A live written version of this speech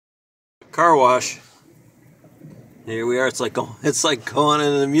car wash. Here we are. It's like going in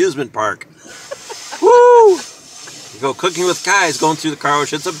an amusement park. Woo! You go cooking with guys going through the car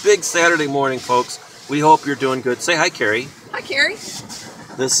wash. It's a big Saturday morning, folks. We hope you're doing good. Say hi, Carrie. Hi, Carrie.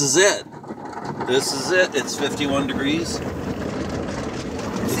 This is it. This is it. It's 51 degrees.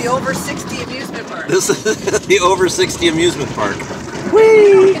 It's the over 60 amusement park. This is the over 60 amusement park. You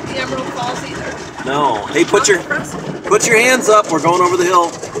don't get the Emerald Falls either. No. Hey, put your hands up. We're going over the hill.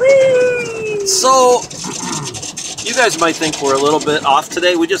 Whee! So, you guys might think we're a little bit off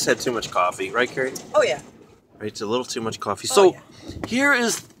today. We just had too much coffee, right, Carrie? Oh yeah. Right, it's a little too much coffee. So,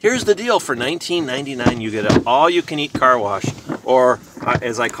 here's the deal. For $19.99, you get an all-you-can-eat car wash, or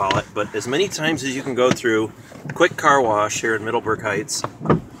as I call it, but as many times as you can go through. Quick car wash here in Middleburg Heights,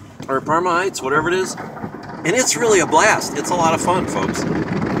 or Parma Heights, whatever it is. And it's really a blast. It's a lot of fun, folks.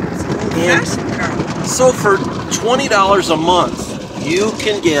 And so for $20 a month, you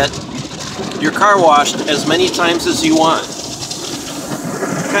can get your car washed as many times as you want.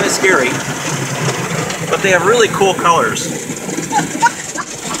 Kind of scary, but they have really cool colors.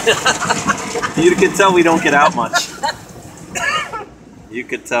 You can tell we don't get out much. You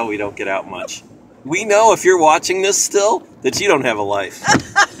can tell we don't get out much. We know if you're watching this still that you don't have a life.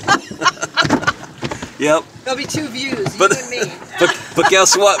 Yep. There'll be 2 views, you and me. But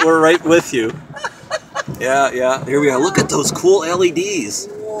guess what? We're right with you. Yeah. Here we are. Look at those cool LEDs.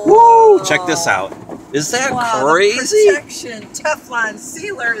 Whoa. Woo! Check this out. Is that Wow, crazy? The protection Teflon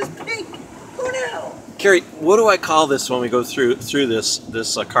sealer is pink. Who knew? Carrie, what do I call this when we go through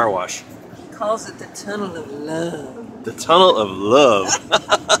this car wash? He calls it the tunnel of love. The tunnel of love.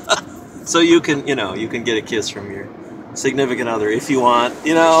 So you can get a kiss from your significant other if you want.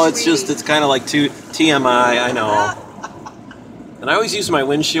 It's kind of like TMI, I know. And I always use my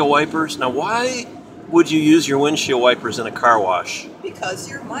windshield wipers. Now, why would you use your windshield wipers in a car wash? Because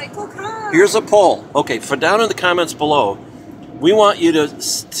you're Michael Carr. Here's a poll. Okay, for down in the comments below, we want you to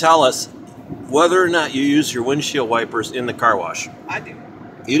tell us whether or not you use your windshield wipers in the car wash. I do.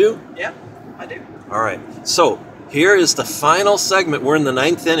 You do? Yep, I do. All right. So here is the final segment. We're in the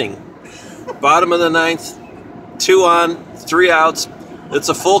 9th inning. Bottom of the 9th, 2 on, 3 outs. It's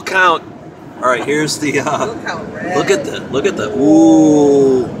a full count. All right, here's the. Look how red. Look at the.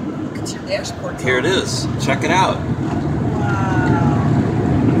 Ooh. Look at your dashboard. Here it is. Check it out. Wow.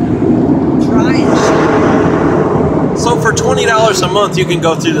 Dry and So for $20 a month, you can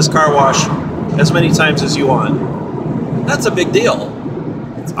go through this car wash as many times as you want. That's a big deal.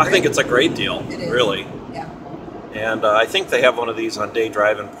 I think it's a great deal. It is. Really. Yeah. And I think they have one of these on Day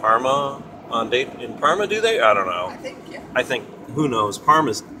Drive in Parma. In Parma, do they? I don't know. I think, yeah. I think, who knows?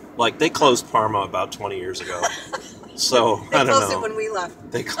 Parma's, they closed Parma about 20 years ago. So, I don't know. They closed it when we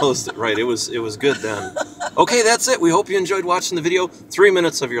left. They closed it, right. It was good then. Okay, that's it. We hope you enjoyed watching the video. 3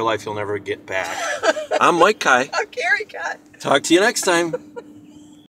 minutes of your life you'll never get back. I'm Mike Kai. I'm Carrie Cut. Talk to you next time.